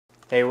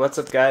Hey, what's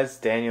up guys?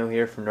 Daniel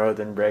here from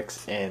Northern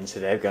Bricks, and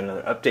today I've got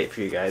another update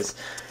for you guys.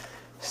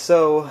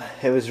 So,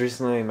 it was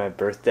recently my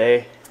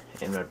birthday,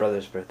 and my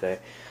brother's birthday.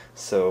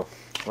 So,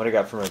 what I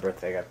got for my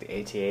birthday, I got the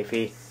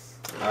AT-AFI.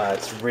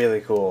 It's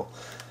really cool.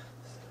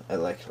 I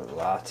like it a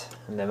lot.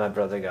 And then my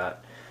brother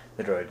got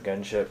the Droid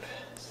Gunship,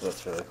 so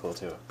that's really cool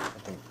too. I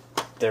think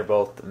they're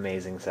both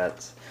amazing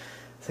sets.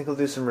 I think I'll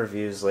do some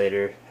reviews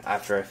later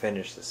after I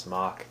finish this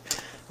mock,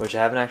 which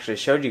I haven't actually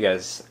showed you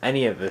guys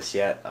any of this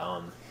yet.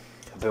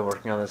 I've been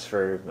working on this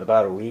for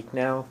about a week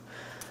now.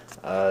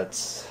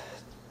 It's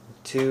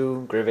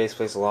 2 grid base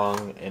plates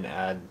long, and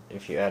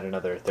if you add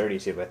another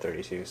 32 by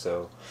 32,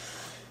 so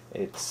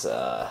it's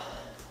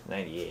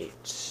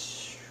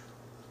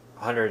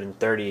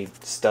 130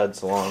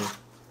 studs long.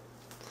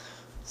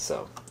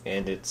 So,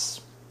 and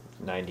it's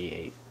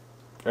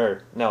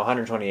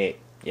 128.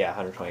 Yeah,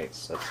 128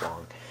 studs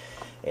long,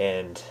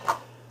 and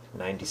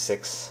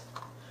 96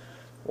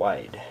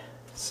 wide.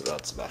 So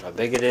that's about how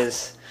big it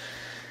is.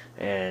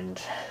 And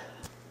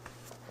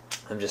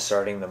I'm just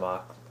starting the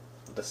mock.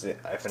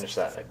 I finished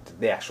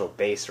the actual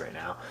base right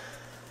now.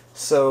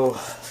 So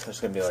there's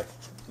gonna be like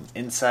an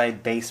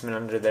inside basement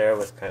under there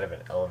with kind of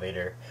an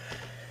elevator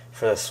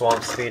for the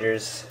swamp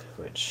speeders,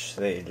 which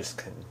they just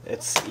can.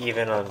 It's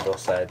even on both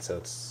sides, so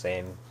it's the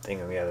same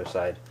thing on the other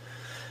side.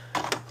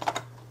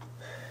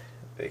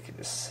 They could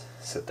just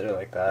sit there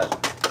like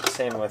that.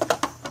 Same with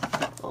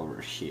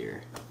over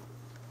here.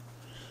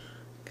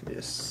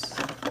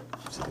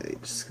 They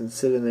just can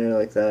sit in there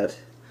like that,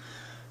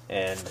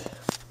 and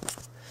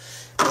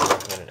I'm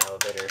working on an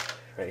elevator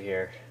right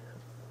here.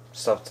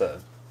 Just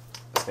gonna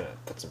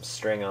put some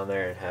string on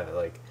there and have it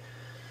like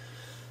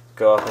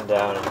go up and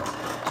down and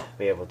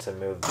be able to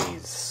move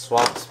these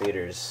swamp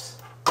speeders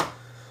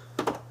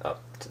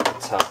up to the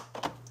top,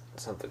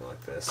 something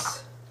like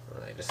this.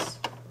 And they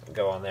just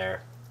go on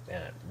there,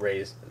 and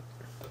the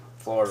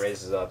floor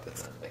raises up, and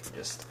then they can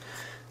just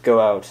go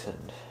out,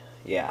 and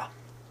yeah.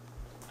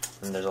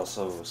 And there's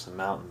also some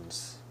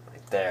mountains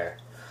right there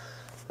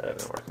that I've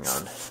been working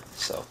on.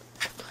 So,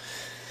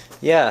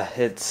 yeah,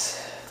 it's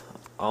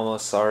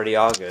almost already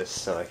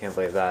August, so I can't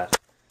believe that.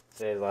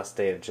 Today's the last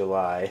day of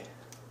July,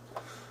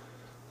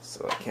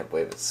 so I can't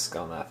believe it's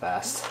gone that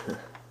fast.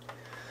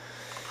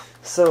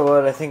 So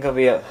what I think I'll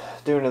be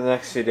doing in the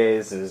next few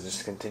days is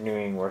just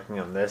continuing working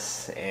on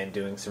this and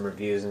doing some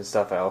reviews and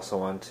stuff. I also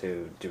want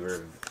to do a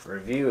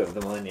review of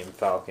the Millennium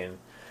Falcon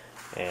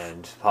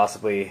and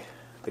possibly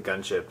the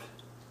gunship.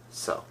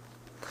 So,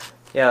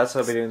 yeah, that's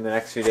what I'll be doing the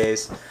next few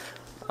days.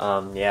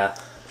 Yeah,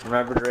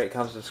 remember to rate,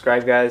 comment,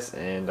 subscribe, guys,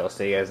 and I'll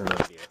see you guys in the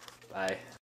video. Bye.